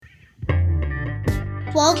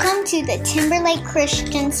Welcome to the Timberlake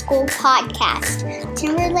Christian School podcast.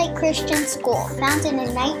 Timberlake Christian School, founded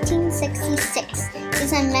in 1966,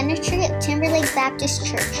 is a ministry of Timberlake Baptist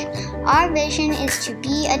Church. Our vision is to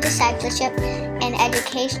be a discipleship and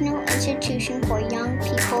educational institution for young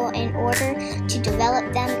people in order to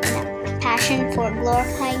develop them in a passion for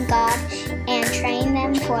glorifying God and train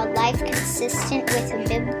them for a life consistent with a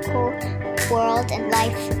biblical world and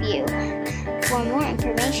life view. For more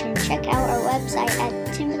information, check out our website at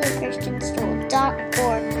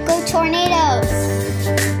timberlakechristianschool.org. Go Tornadoes!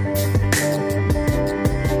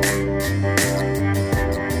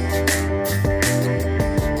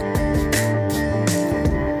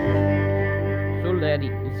 So, laddie,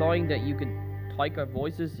 you're saying that you can type our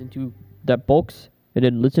voices into that box and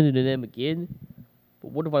then listen to them again?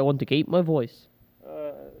 But what if I want to keep my voice?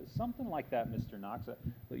 Something like that, Mr. Knox.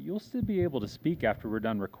 You'll still be able to speak after we're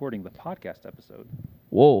done recording the podcast episode.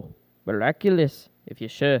 Whoa, miraculous, if you're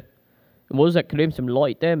sure. And what does that crimson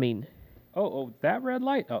light there mean? Oh, that red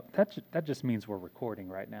light? Oh, that just means we're recording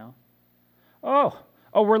right now. Oh,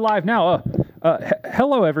 we're live now.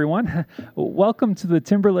 Hello, everyone. Welcome to the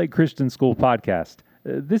Timberlake Christian School podcast.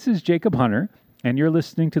 This is Jacob Hunter, and you're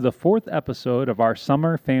listening to the 4th episode of our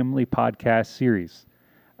Summer Family Podcast series.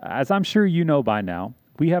 As I'm sure you know by now,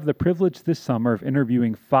 we have the privilege this summer of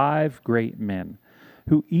interviewing 5 great men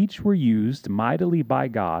who each were used mightily by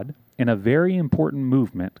God in a very important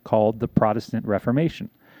movement called the Protestant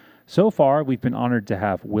Reformation. So far, we've been honored to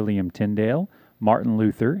have William Tyndale, Martin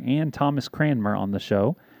Luther, and Thomas Cranmer on the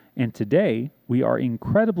show, and today we are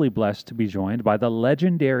incredibly blessed to be joined by the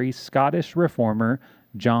legendary Scottish reformer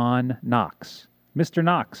John Knox. Mr.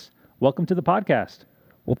 Knox, welcome to the podcast.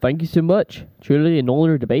 Well, thank you so much. Truly an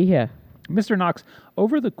honor to be here. Mr. Knox,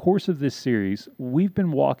 over the course of this series, we've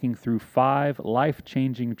been walking through 5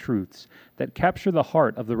 life-changing truths that capture the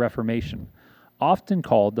heart of the Reformation, often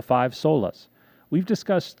called the 5 solas. We've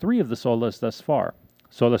discussed 3 of the solas thus far: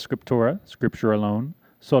 sola scriptura, Scripture alone;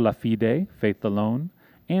 sola fide, faith alone;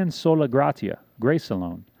 and sola gratia, grace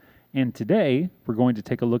alone. And today, we're going to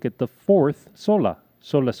take a look at the 4th sola,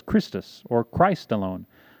 solus Christus, or Christ alone.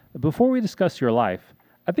 Before we discuss your life,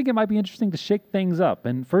 I think it might be interesting to shake things up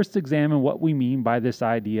and first examine what we mean by this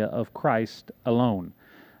idea of Christ alone.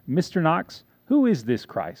 Mr. Knox, who is this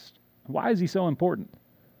Christ? Why is he so important?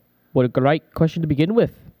 What a great question to begin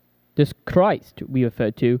with. This Christ we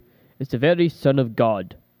refer to is the very Son of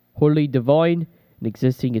God, wholly divine and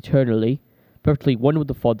existing eternally, perfectly one with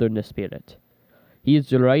the Father and the Spirit. He is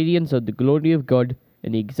the radiance of the glory of God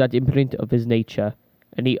and the exact imprint of his nature,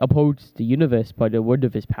 and he upholds the universe by the word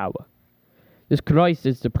of his power. This Christ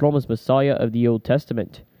is the promised Messiah of the Old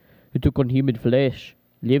Testament, who took on human flesh,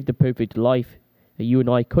 lived the perfect life that you and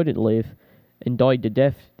I couldn't live, and died the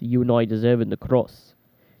death that you and I deserve on the cross,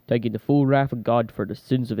 taking the full wrath of God for the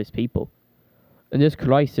sins of his people. And this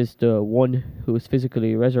Christ is the one who was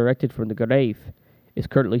physically resurrected from the grave, is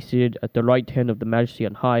currently seated at the right hand of the Majesty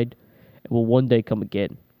on high, and will one day come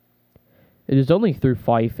again. It is only through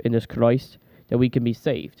faith in this Christ that we can be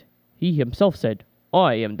saved. He himself said,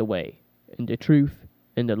 "I am the way, and the truth,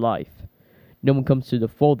 and the life. No one comes to the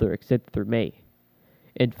Father except through me."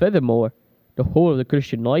 And furthermore, the whole of the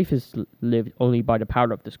Christian life is lived only by the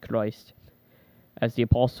power of this Christ. As the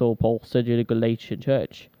Apostle Paul said to the Galatian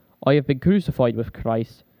church, "I have been crucified with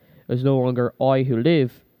Christ. It is no longer I who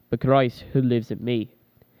live, but Christ who lives in me.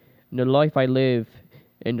 In the life I live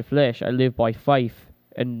in the flesh, I live by faith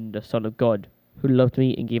in the Son of God, who loved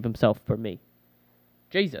me and gave himself for me."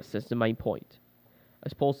 Jesus is the main point.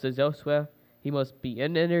 As Paul says elsewhere, he must be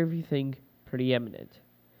in everything preeminent.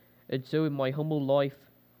 And so in my humble life,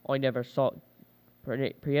 I never sought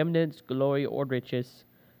preeminence, glory, or riches.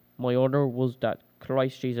 My honor was that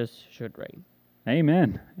Christ Jesus should reign.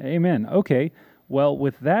 Amen. Amen. Okay, well,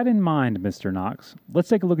 with that in mind, Mr. Knox, let's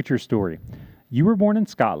take a look at your story. You were born in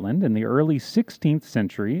Scotland in the early 16th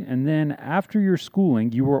century, and then after your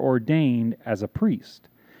schooling, you were ordained as a priest.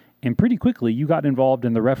 And pretty quickly, you got involved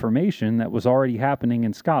in the Reformation that was already happening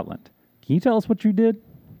in Scotland. Can you tell us what you did?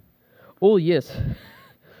 Oh, yes.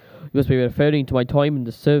 You must be referring to my time in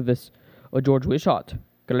the service of George Wishart.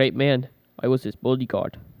 Great man. I was his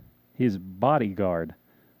bodyguard. His bodyguard.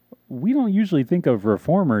 We don't usually think of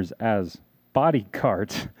reformers as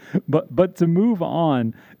bodyguards, but to move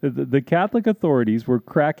on, the Catholic authorities were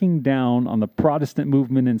cracking down on the Protestant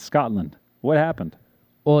movement in Scotland. What happened?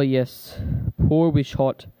 Oh, yes. Poor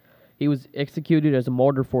Wishart. He was executed as a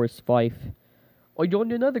martyr for his faith. I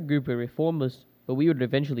joined another group of reformers, but we were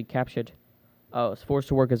eventually captured. I was forced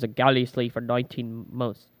to work as a galley slave for 19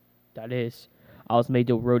 months. That is, I was made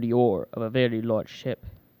to row the oar of a very large ship.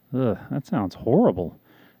 Ugh, that sounds horrible.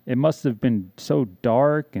 It must have been so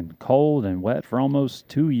dark and cold and wet for almost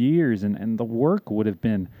 2 years, and the work would have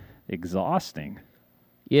been exhausting.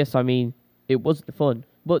 Yes, I mean, it wasn't fun,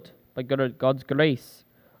 but by God's grace,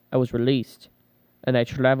 I was released, and I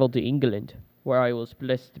travelled to England, where I was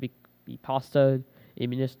blessed to be pastor and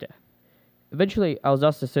minister. Eventually, I was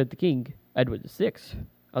asked to serve the King, Edward VI,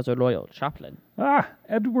 as a royal chaplain.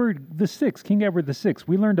 Edward VI, King Edward VI.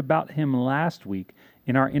 We learned about him last week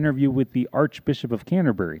in our interview with the Archbishop of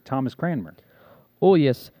Canterbury, Thomas Cranmer. Oh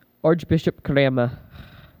yes, Archbishop Cranmer.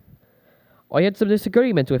 I had some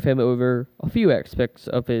disagreements with him over a few aspects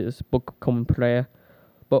of his Book of Common Prayer,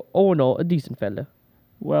 but all in all, a decent fella.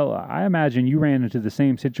 Well, I imagine you ran into the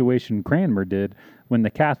same situation Cranmer did when the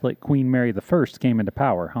Catholic Queen Mary I came into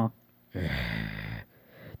power, huh?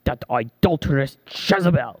 That idolatrous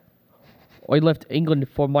Jezebel! I left England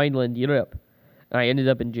for mainland Europe, and I ended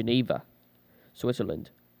up in Geneva, Switzerland.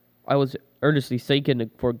 I was earnestly seeking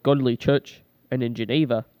for a godly church, and in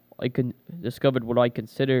Geneva, I discovered what I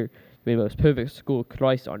consider to be the most perfect school of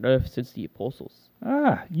Christ on earth since the apostles.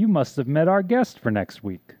 You must have met our guest for next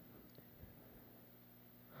week.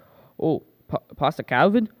 Oh, Pastor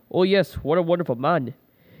Calvin? Oh yes, what a wonderful man.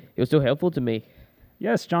 He was so helpful to me.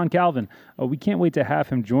 Yes, John Calvin. We can't wait to have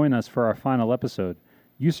him join us for our final episode.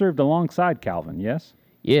 You served alongside Calvin, yes?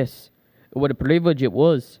 Yes, what a privilege it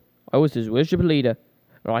was. I was his worship leader,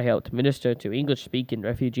 and I helped minister to English-speaking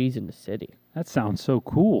refugees in the city. That sounds so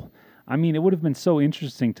cool. I mean, it would have been so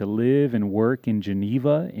interesting to live and work in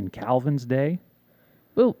Geneva in Calvin's day.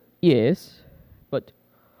 Well, yes, but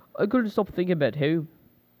I couldn't stop thinking about home.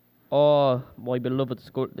 Oh, my beloved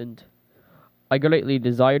Scotland. I greatly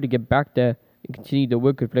desired to get back there and continue the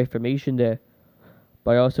work of Reformation there,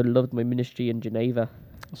 but I also loved my ministry in Geneva.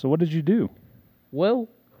 So what did you do? Well,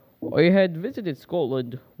 I had visited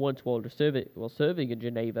Scotland once while serving in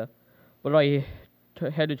Geneva, but I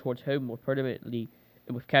headed towards home more permanently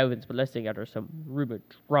and with Calvin's blessing after some rumoured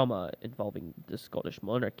drama involving the Scottish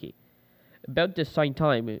monarchy. About this same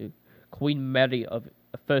time, Queen Mary I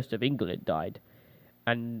of England died,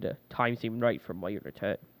 and time seemed right for my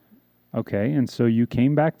return. Okay, and so you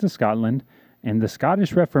came back to Scotland, and the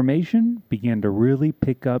Scottish Reformation began to really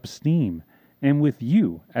pick up steam, and with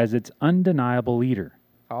you as its undeniable leader.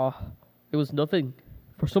 It was nothing.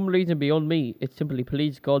 For some reason beyond me, it simply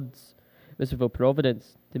pleased God's merciful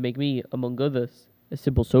providence to make me, among others, a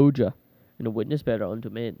simple soldier and a witness bearer unto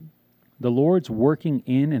men. The Lord's working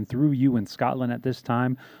in and through you in Scotland at this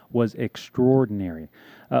time was extraordinary.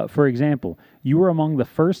 For example, you were among the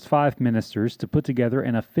first 5 ministers to put together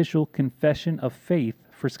an official confession of faith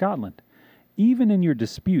for Scotland. Even in your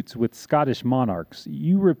disputes with Scottish monarchs,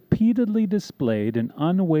 you repeatedly displayed an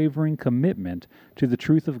unwavering commitment to the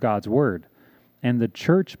truth of God's Word, and the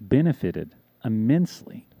church benefited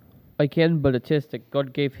immensely. I can but attest that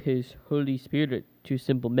God gave His Holy Spirit to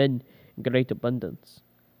simple men in great abundance.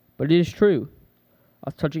 But it is true,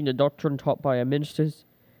 as touching the doctrine taught by our ministers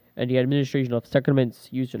and the administration of sacraments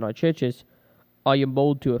used in our churches, I am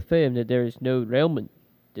bold to affirm that there is no realm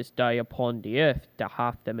this day upon the earth that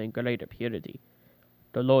hath them in greater purity.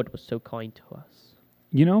 The Lord was so kind to us.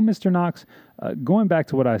 You know, Mr. Knox, going back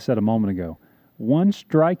to what I said a moment ago, one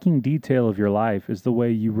striking detail of your life is the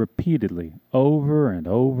way you repeatedly, over and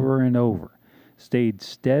over and over, stayed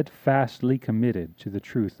steadfastly committed to the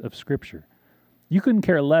truth of Scripture. You couldn't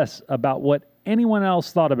care less about what anyone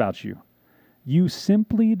else thought about you. You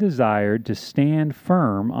simply desired to stand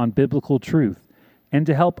firm on biblical truth and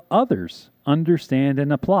to help others understand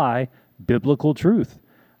and apply biblical truth.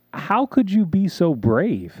 How could you be so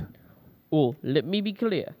brave? Oh, let me be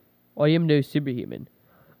clear. I am no superhuman.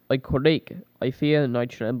 I quake, I fear, and I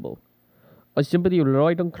tremble. I simply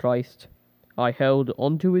relied on Christ. I held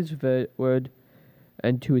on to His word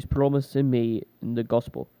and to His promise in me in the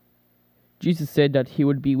gospel. Jesus said that He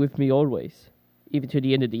would be with me always, even to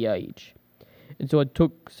the end of the age. And so I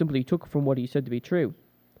simply took from what He said to be true.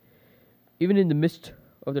 Even in the midst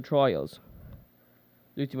of the trials,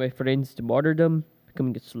 losing my friends to martyrdom,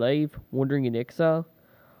 becoming a slave, wandering in exile,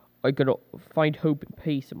 I could find hope and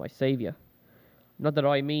peace in my Saviour. Not that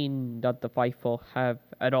I mean that the faithful have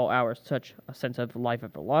at all hours such a sense of life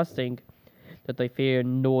everlasting, that they fear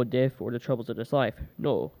nor death or the troubles of this life.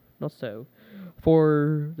 No, not so.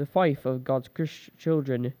 For the faith of God's Christian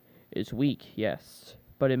children is weak, yes,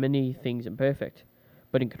 but in many things imperfect.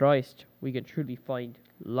 But in Christ we can truly find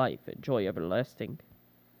life and joy everlasting.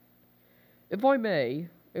 If I may,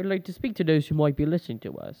 I would like to speak to those who might be listening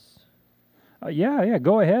to us. Yeah,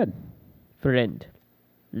 go ahead. Friend,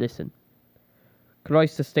 listen.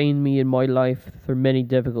 Christ sustained me in my life through many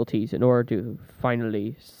difficulties in order to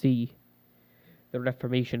finally see the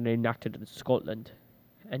Reformation enacted in Scotland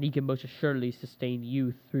and he can most assuredly sustain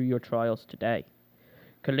you through your trials today.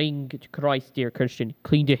 Cling to Christ, dear Christian.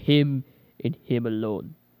 Cling to him and him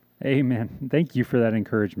alone. Amen. Thank you for that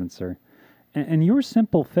encouragement, sir. And your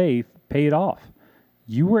simple faith paid off.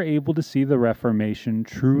 You were able to see the Reformation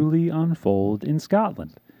truly unfold in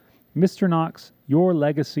Scotland. Mr. Knox, your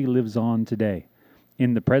legacy lives on today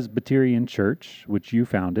in the Presbyterian Church, which you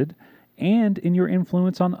founded, and in your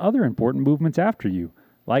influence on other important movements after you,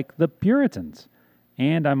 like the Puritans,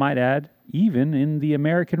 and I might add, even in the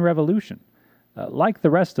American Revolution. Like the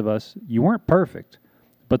rest of us, you weren't perfect,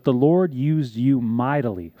 but the Lord used you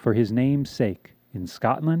mightily for his name's sake in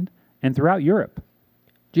Scotland and throughout Europe.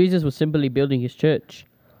 Jesus was simply building his church.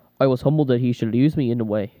 I was humbled that he should use me in a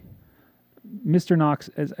way. Mr. Knox,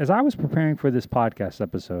 as I was preparing for this podcast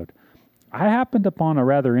episode, I happened upon a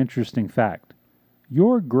rather interesting fact.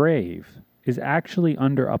 Your grave is actually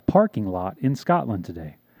under a parking lot in Scotland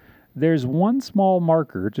today. There's one small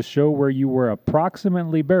marker to show where you were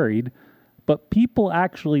approximately buried, but people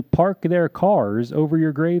actually park their cars over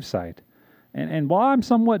your gravesite. And while I'm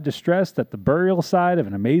somewhat distressed that the burial site of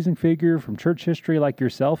an amazing figure from church history like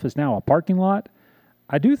yourself is now a parking lot,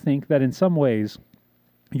 I do think that in some ways,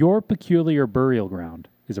 your peculiar burial ground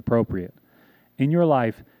is appropriate. In your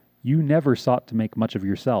life, you never sought to make much of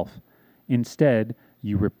yourself. Instead,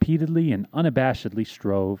 you repeatedly and unabashedly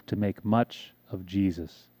strove to make much of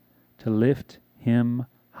Jesus, to lift him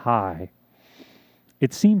high.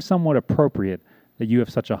 It seems somewhat appropriate that you have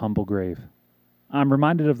such a humble grave. I'm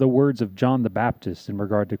reminded of the words of John the Baptist in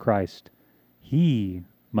regard to Christ. He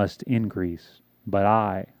must increase, but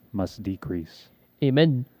I must decrease.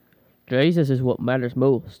 Amen. Jesus is what matters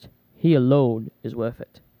most. He alone is worth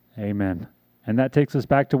it. Amen. And that takes us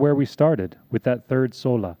back to where we started with that third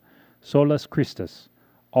sola, solus Christus.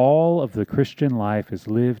 All of the Christian life is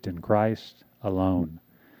lived in Christ alone.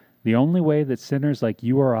 The only way that sinners like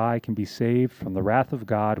you or I can be saved from the wrath of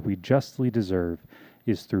God we justly deserve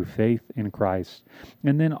is through faith in Christ.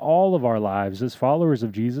 And then all of our lives as followers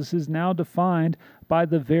of Jesus is now defined by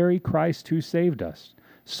the very Christ who saved us.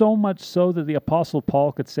 So much so that the Apostle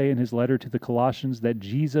Paul could say in his letter to the Colossians that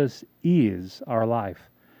Jesus is our life.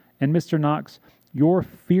 And Mr. Knox, your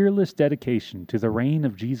fearless dedication to the reign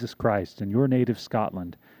of Jesus Christ in your native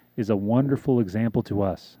Scotland is a wonderful example to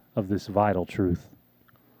us of this vital truth.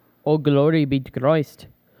 All glory be to Christ.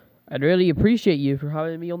 I really appreciate you for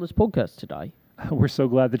having me on this podcast today. We're so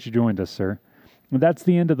glad that you joined us, sir. And that's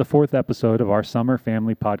the end of the 4th episode of our Summer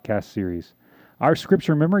Family Podcast series. Our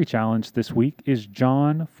scripture memory challenge this week is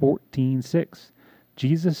John 14:6.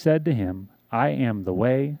 Jesus said to him, I am the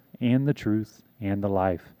way and the truth and the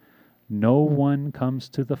life. No one comes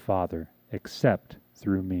to the Father except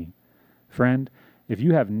through me. Friend, if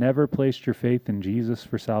you have never placed your faith in Jesus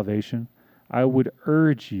for salvation, I would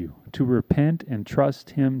urge you to repent and trust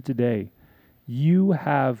him today. You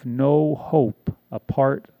have no hope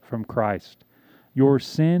apart from Christ. Your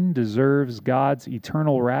sin deserves God's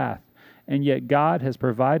eternal wrath, and yet God has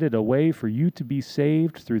provided a way for you to be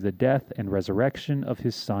saved through the death and resurrection of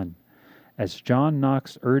his Son. As John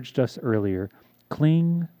Knox urged us earlier,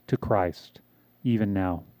 cling to Christ, even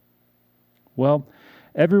now. Well,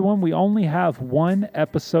 everyone, we only have one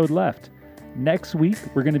episode left. Next week,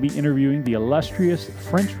 we're going to be interviewing the illustrious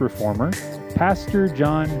French reformer, Pastor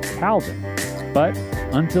John Calvin. But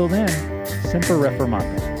until then, Semper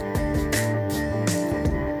Reformate.